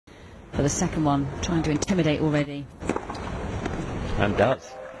for the second one, trying to intimidate already. And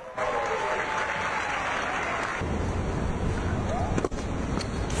does.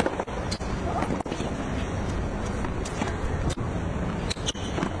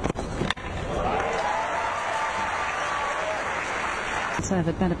 So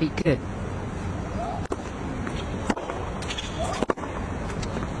they better be good.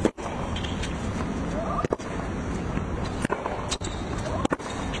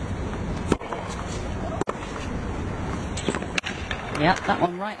 Yep, that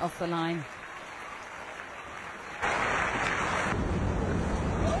one right off the line.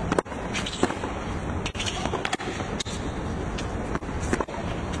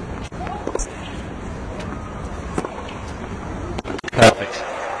 Perfect.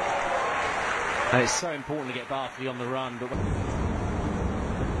 And it's so important to get Bartoli on the run, but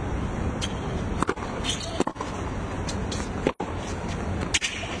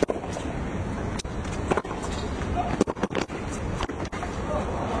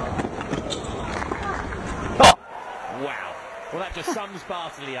wow. Well, that just sums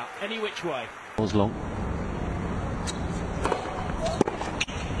Bartoli up any which way. Was long.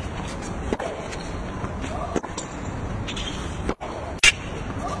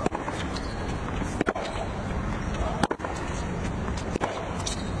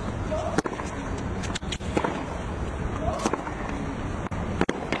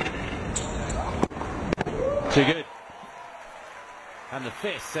 Too good. And the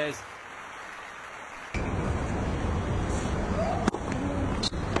fist says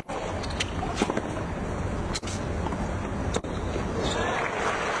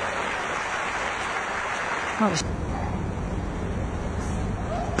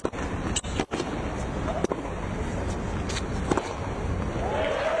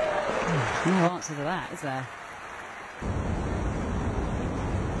no answer to that, is there?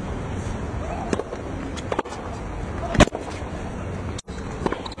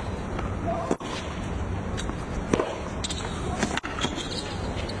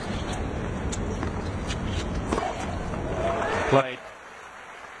 played.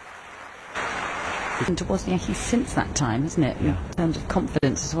 To Wozniacki since that time, isn't it? In terms of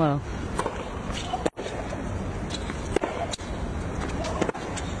confidence as well.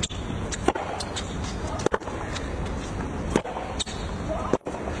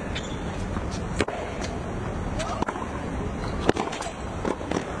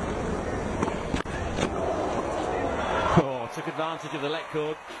 Oh, took advantage of the let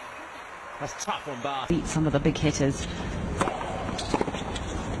cord. That's tough on Bart. Beat some of the big hitters.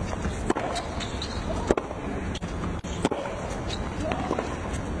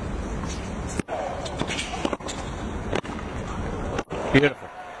 Beautiful.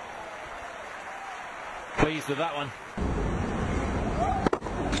 Pleased with that one.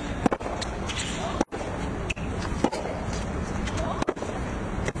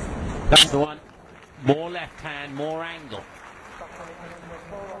 That's the one. More left hand, more angle.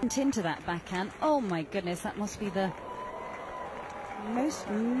 Went into that backhand. Oh my goodness, that must be the most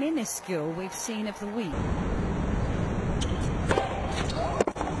minuscule we've seen of the week.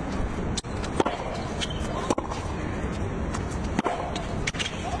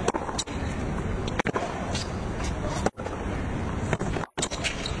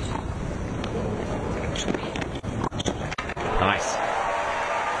 Nice.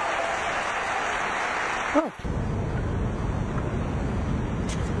 Oh.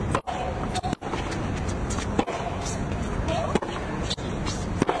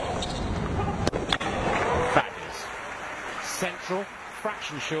 Fabulous. Central,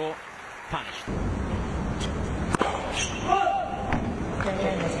 fraction short, punished.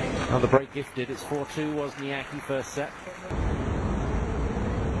 Another break gifted. It's 4-2 Wozniacki first set.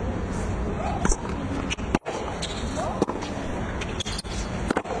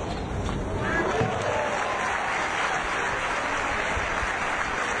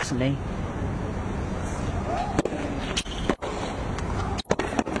 Personally.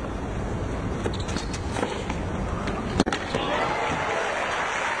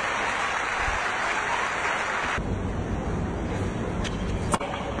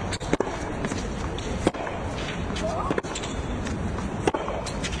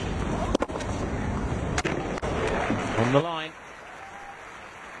 On the line.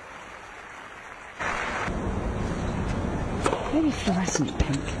 Maybe fluorescent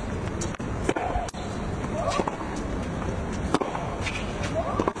pink.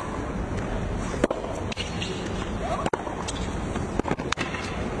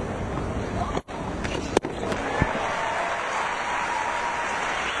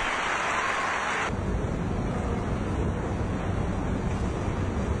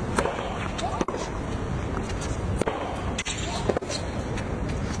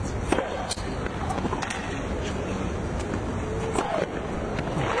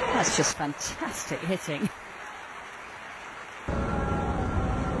 fantastic hitting.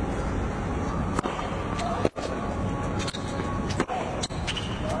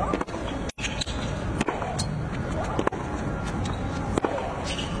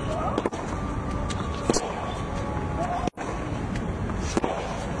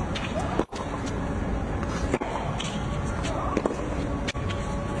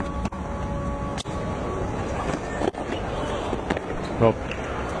 Well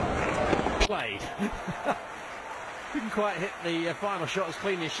played. Didn't quite hit the final shot as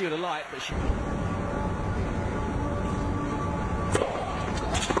cleanly as she would have liked, but she...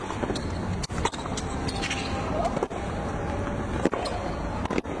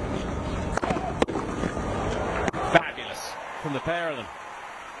 Fabulous from the pair of them.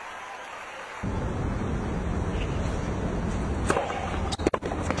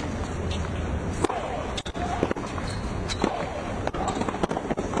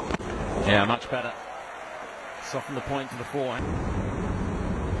 Yeah, much better. Soften the point to the forehand.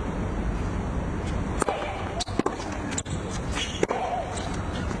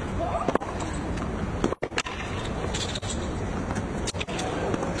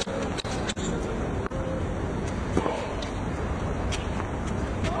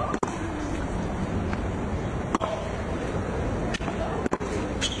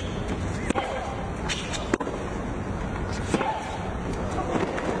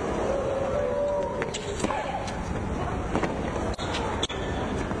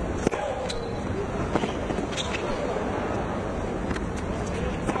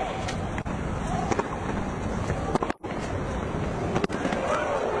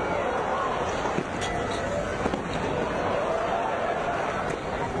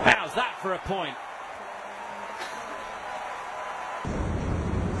 How's that for a point?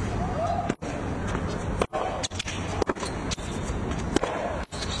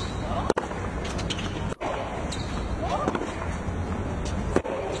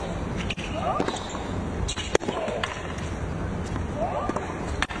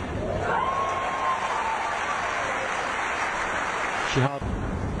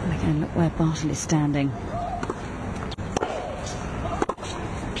 And again, look where Bartoli's standing.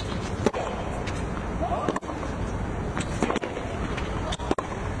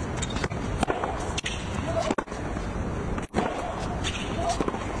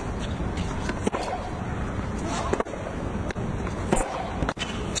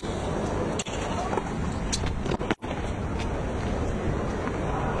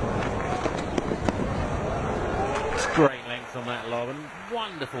 Great length on that lob and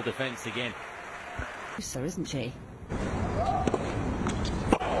wonderful defence again. So, isn't she?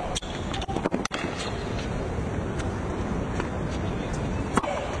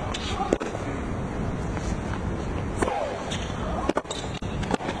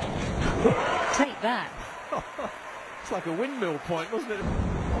 Take that. It's like a windmill point, wasn't it?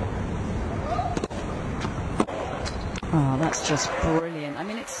 Oh, that's just brilliant. I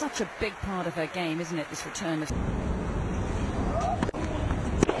mean, it's such a big part of her game, isn't it, this return of...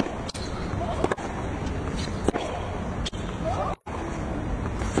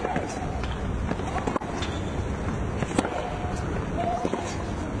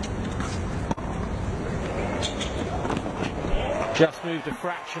 Just moved a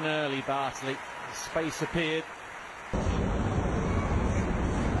fraction early, Bartoli. Space appeared.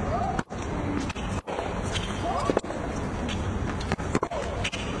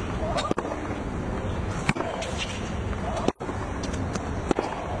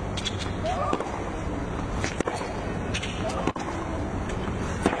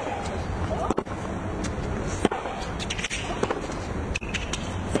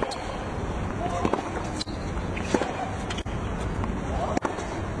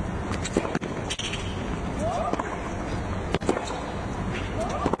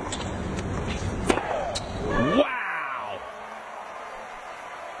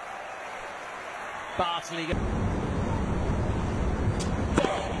 Bartoli.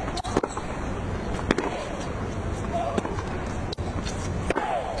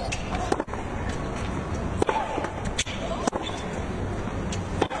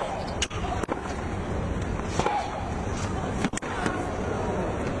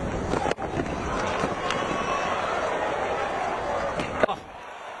 Oh,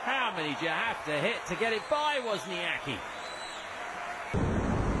 how many do you have to hit to get it by Wozniacki?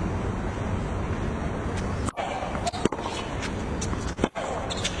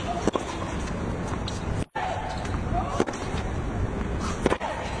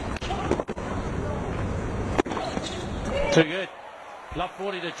 Too good. Love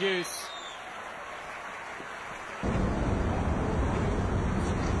 40 to juice.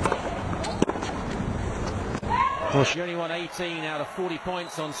 Well, she only won 18 out of 40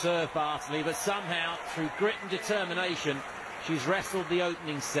 points on serve, Bartoli, but somehow, through grit and determination, she's wrestled the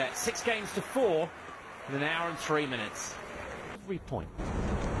opening set. 6 games to 4 in an hour and 3 minutes. Every point.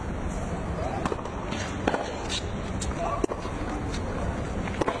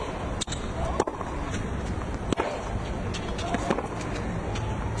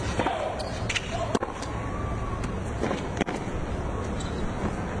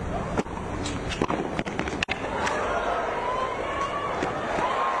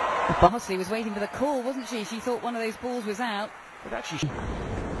 Bartoli was waiting for the call, wasn't she? She thought one of those balls was out. But actually,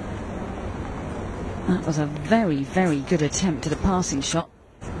 that was a very, very good attempt at a passing shot.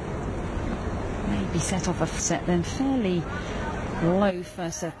 Maybe set off a set then. Fairly low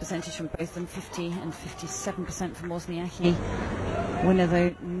first serve percentage from both of them, 50 and 57% from Wozniacki. Winner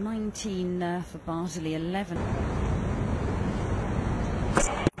though, 19 for Bartoli, 11.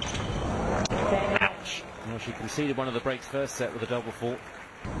 Well, she conceded one of the breaks first set with a double fault.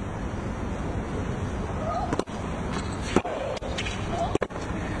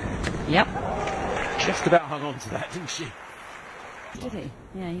 Yep. Just about hung on to that, didn't she? Did he?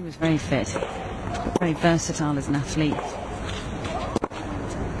 Yeah, he was very fit. Very versatile as an athlete. I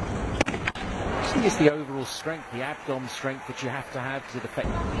think it's the overall strength, the abdomen strength that you have to have to affect.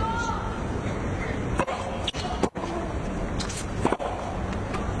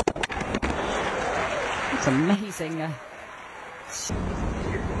 It's amazing.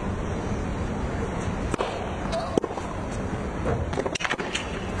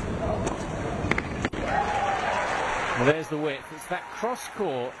 Well, there's the width. It's that cross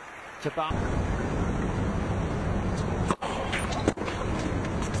court to Bar.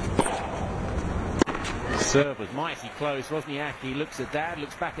 Serve was mighty close. Wozniacki looks at Dad,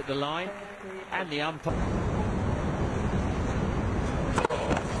 looks back at the line, and the umpire.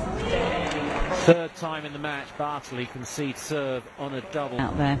 Third time in the match, Bartoli concedes serve on a double.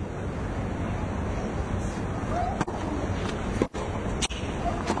 Out there.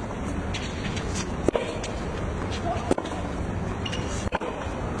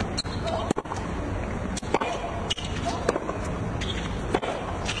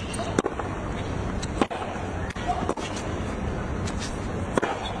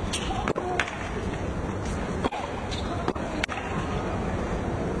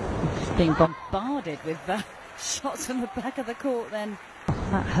 Being bombarded with shots from the back of the court then.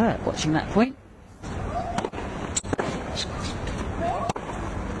 That hurt watching that point.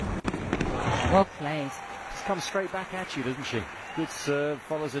 Well played. Just comes straight back at you, doesn't she? Good serve,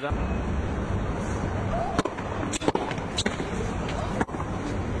 follows it up.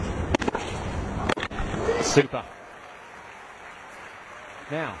 Super.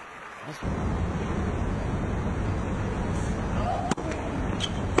 Now.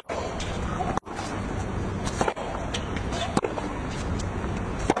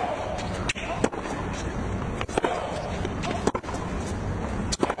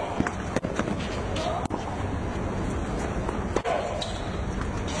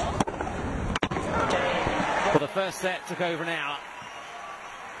 Well, the first set took over an hour.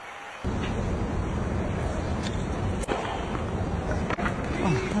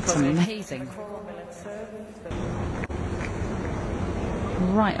 Oh, that's amazing.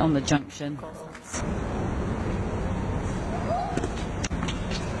 Right on the junction.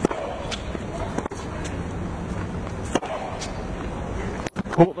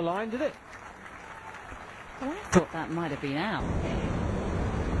 Caught the line, did it? Well, I thought that might have been out.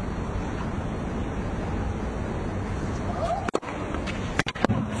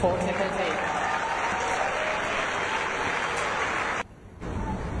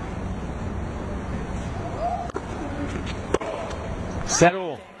 Set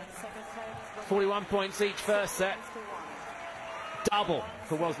all. 41 points each first set. Double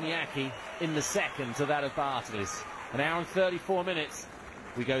for Wozniacki in the second to that of Bartoli's. An hour and 34 minutes.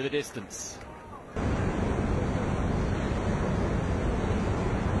 We go the distance.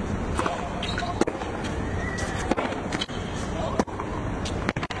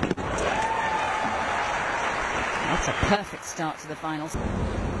 That's a perfect start to the finals.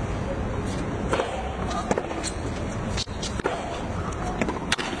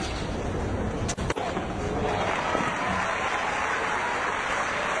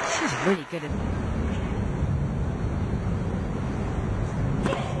 She's really good at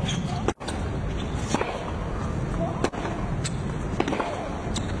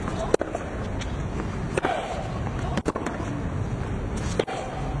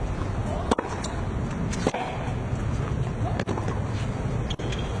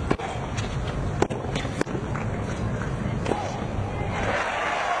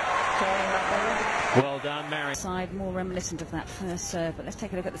Well done, Marion. side, more reminiscent of that first serve. But let's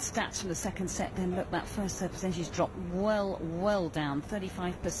take a look at the stats from the second set then. Look, that first serve percentage dropped well down,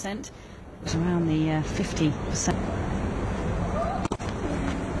 35%. It was around the 50%.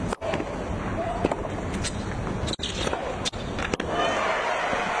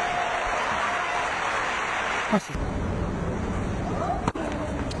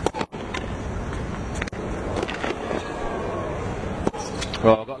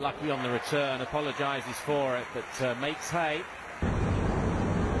 Well, got lucky on the return, apologises for it, but makes hay.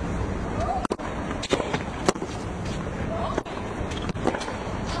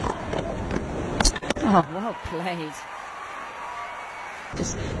 Oh, well played.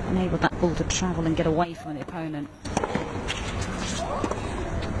 Just enabled that ball to travel and get away from the opponent.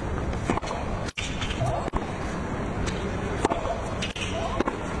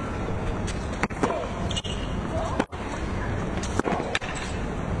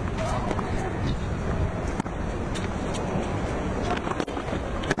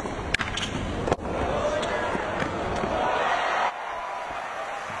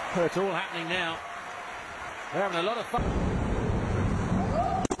 It's all happening now. They're having a lot of fun.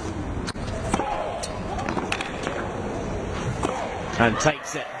 And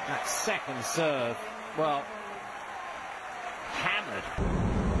takes it. That second serve, well, hammered.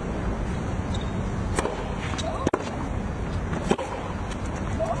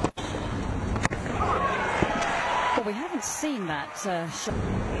 Well, we haven't seen that shot.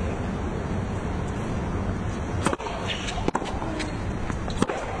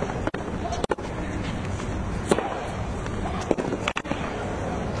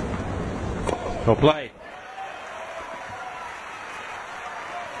 Well played.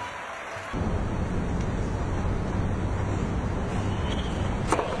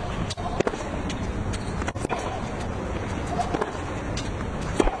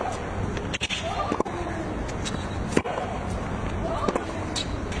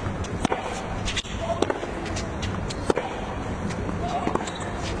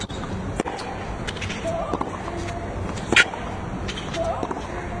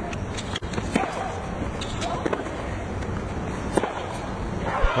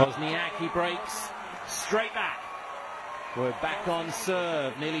 Wozniacki breaks straight back. We're back on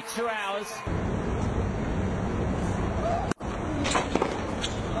serve. Nearly 2 hours.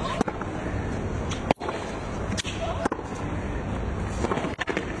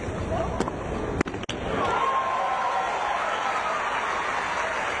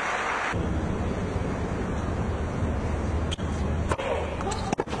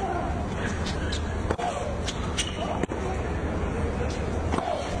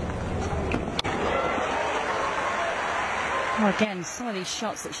 Well, again, some of these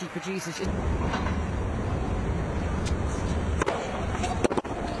shots that she produces.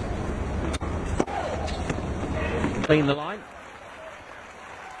 Clean the line.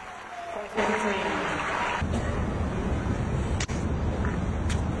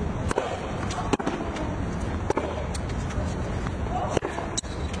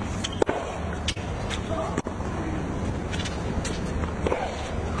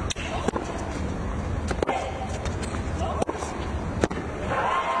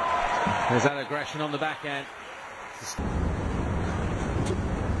 There's that aggression on the back end.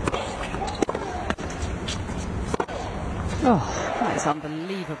 Oh, that's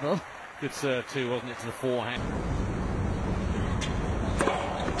unbelievable. Good serve too, wasn't it, to the forehand.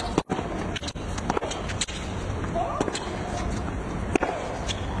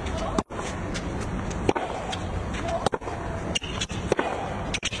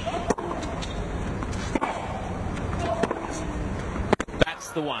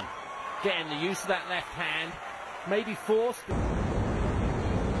 That's the one. Getting the use of that left hand, maybe forced.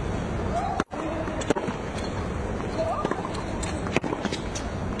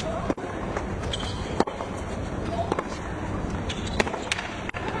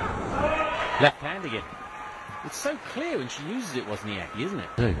 Left hand again. It's so clear when she uses it, Wozniacki, isn't it?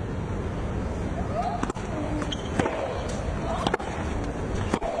 Too.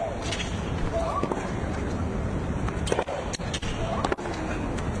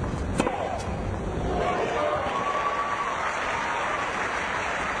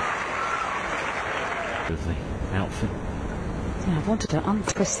 The outfit. Yeah, I wanted to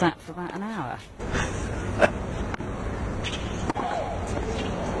untwist that for about an hour.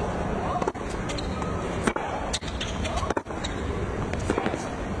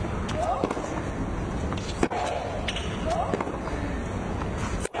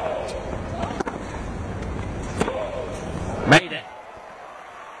 Made it.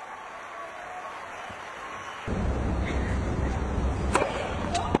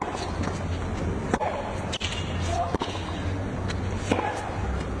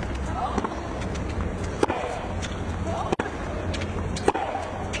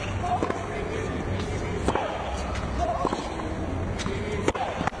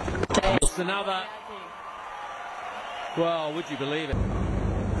 another. Well, would you believe it?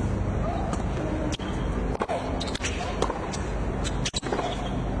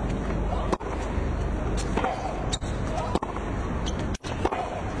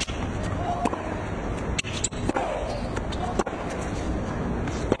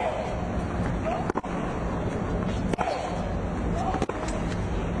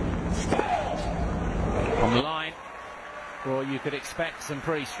 On the line, or you could expect some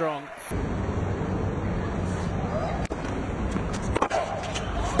pretty strong.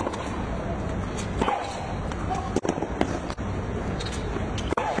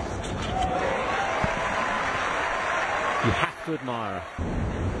 You have to admire her.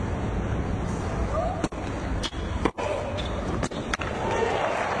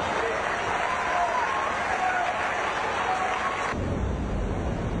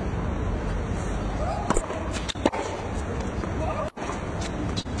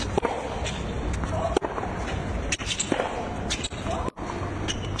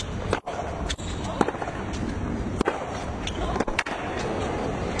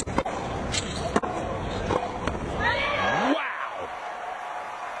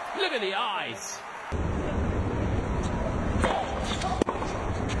 Look at the eyes.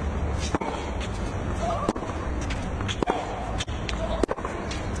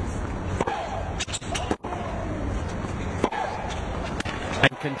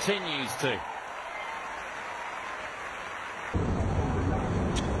 And continues to.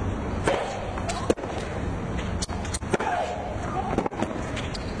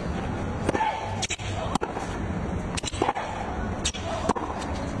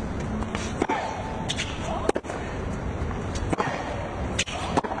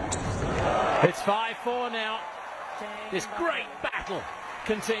 It's 5-4 now. This great battle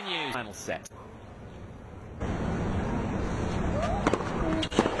continues. Final set.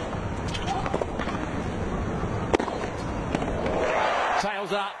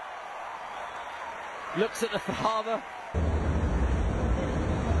 Tails up. Looks at the father.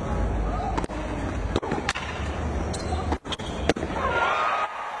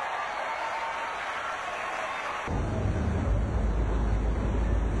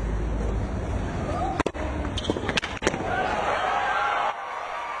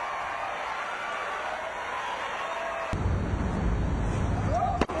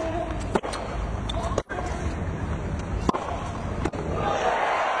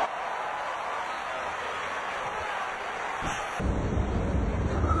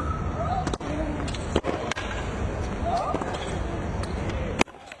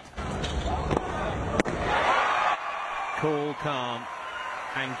 Cool, calm,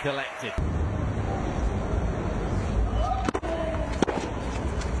 and collected.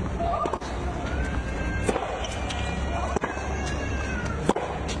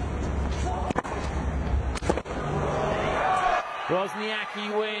 Wozniacki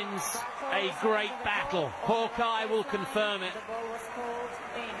wins a great battle. Hawkeye will confirm it.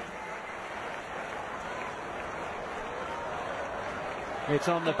 It's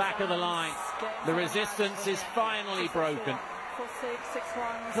on the back of the line. The resistance is finally broken.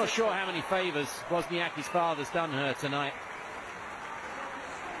 Not sure how many favours Wozniacki's father's done her tonight.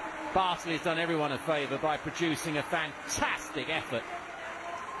 Bartoli's done everyone a favour by producing a fantastic effort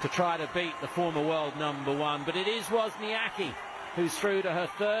to try to beat the former world #1. But it is Wozniacki who's through to her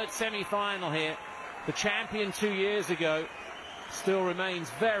third semi-final here. The champion 2 years ago still remains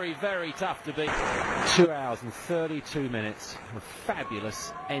very, very tough to beat. 2 hours and 32 minutes of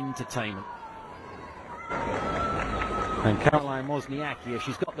fabulous entertainment. And Caroline Wozniacki, if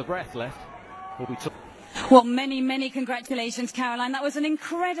she's got the breath left, will be Well, many, many congratulations, Caroline. That was an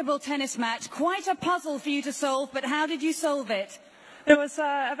incredible tennis match. Quite a puzzle for you to solve, but how did you solve it? It was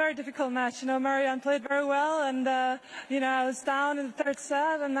a very difficult match. Marion played very well, and I was down in the third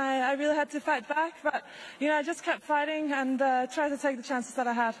set, and I really had to fight back. But I just kept fighting and tried to take the chances that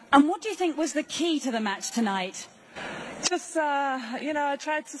I had. And what do you think was the key to the match tonight? Just I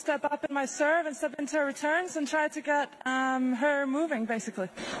tried to step up in my serve and step into her returns and try to get her moving, basically.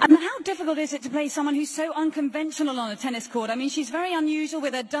 And how difficult is it to play someone who's so unconventional on a tennis court? I mean, she's very unusual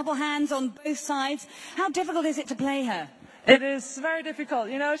with her double hands on both sides. How difficult is it to play her? It is very difficult.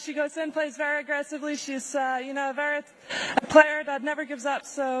 She goes in, plays very aggressively. She's, a player that never gives up.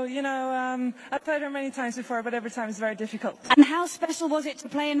 So, I've played her many times before, but every time it's very difficult. And how special was it to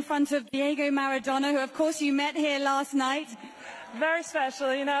play in front of Diego Maradona, who, of course, you met here last night? Very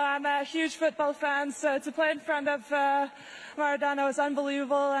special. You know, I'm a huge football fan, so to play in front of Maradona was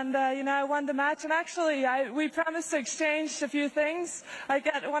unbelievable. And, you know, I won the match. And actually, we promised to exchange a few things. I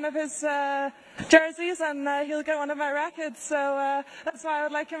get one of his jerseys, and he'll get one of my rackets. So that's why I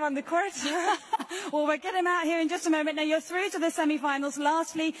would like him on the court. Well, we'll get him out here in just a moment. Now, you're through to the semi-finals.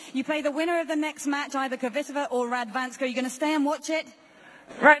 Lastly, you play the winner of the next match, either Kvitova or Radvanska. Are you going to stay and watch it?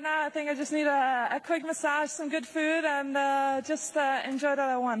 Right now, I think I just need a quick massage, some good food, and just enjoy that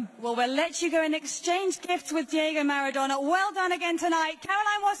I won. Well, we'll let you go and exchange gifts with Diego Maradona. Well done again tonight.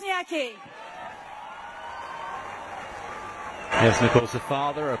 Caroline Wozniacki. Yes, and of course, the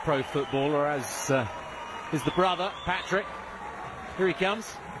father, a pro footballer, as is the brother, Patrick. Here he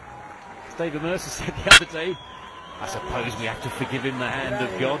comes. As David Mercer said the other day, I suppose we have to forgive him the hand of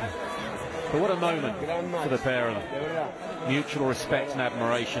God. But what a moment for the pair of them. Mutual respect and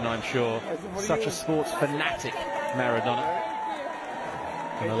admiration, I'm sure. Such a sports fanatic, Maradona.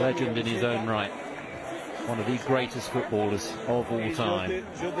 And a legend in his own right. One of the greatest footballers of all time.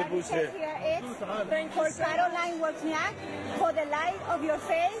 For Caroline Wozniacki, for the light of your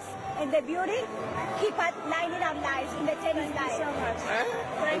face and the beauty, keep lighting up lives in the tennis life. Thank you so much.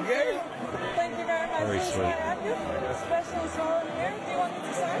 Thank you. Thank you very much. Very sweet. Special song here. Do you want me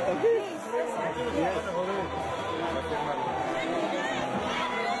to sign? Please.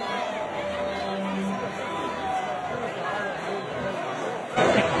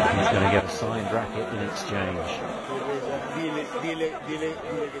 He's going to get a signed racket in exchange.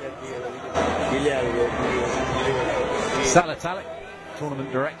 Salatalik,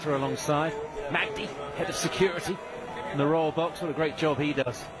 tournament director alongside Magdi, head of security in the Royal Box. What a great job he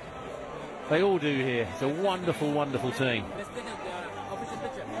does. They all do here. It's a wonderful, wonderful team.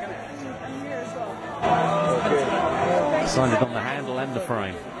 Signed it on the handle and the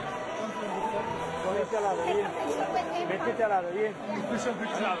frame.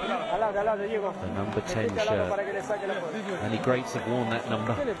 The number 10 shirt. Many greats have worn that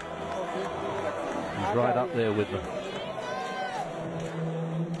number. He's right up there with them.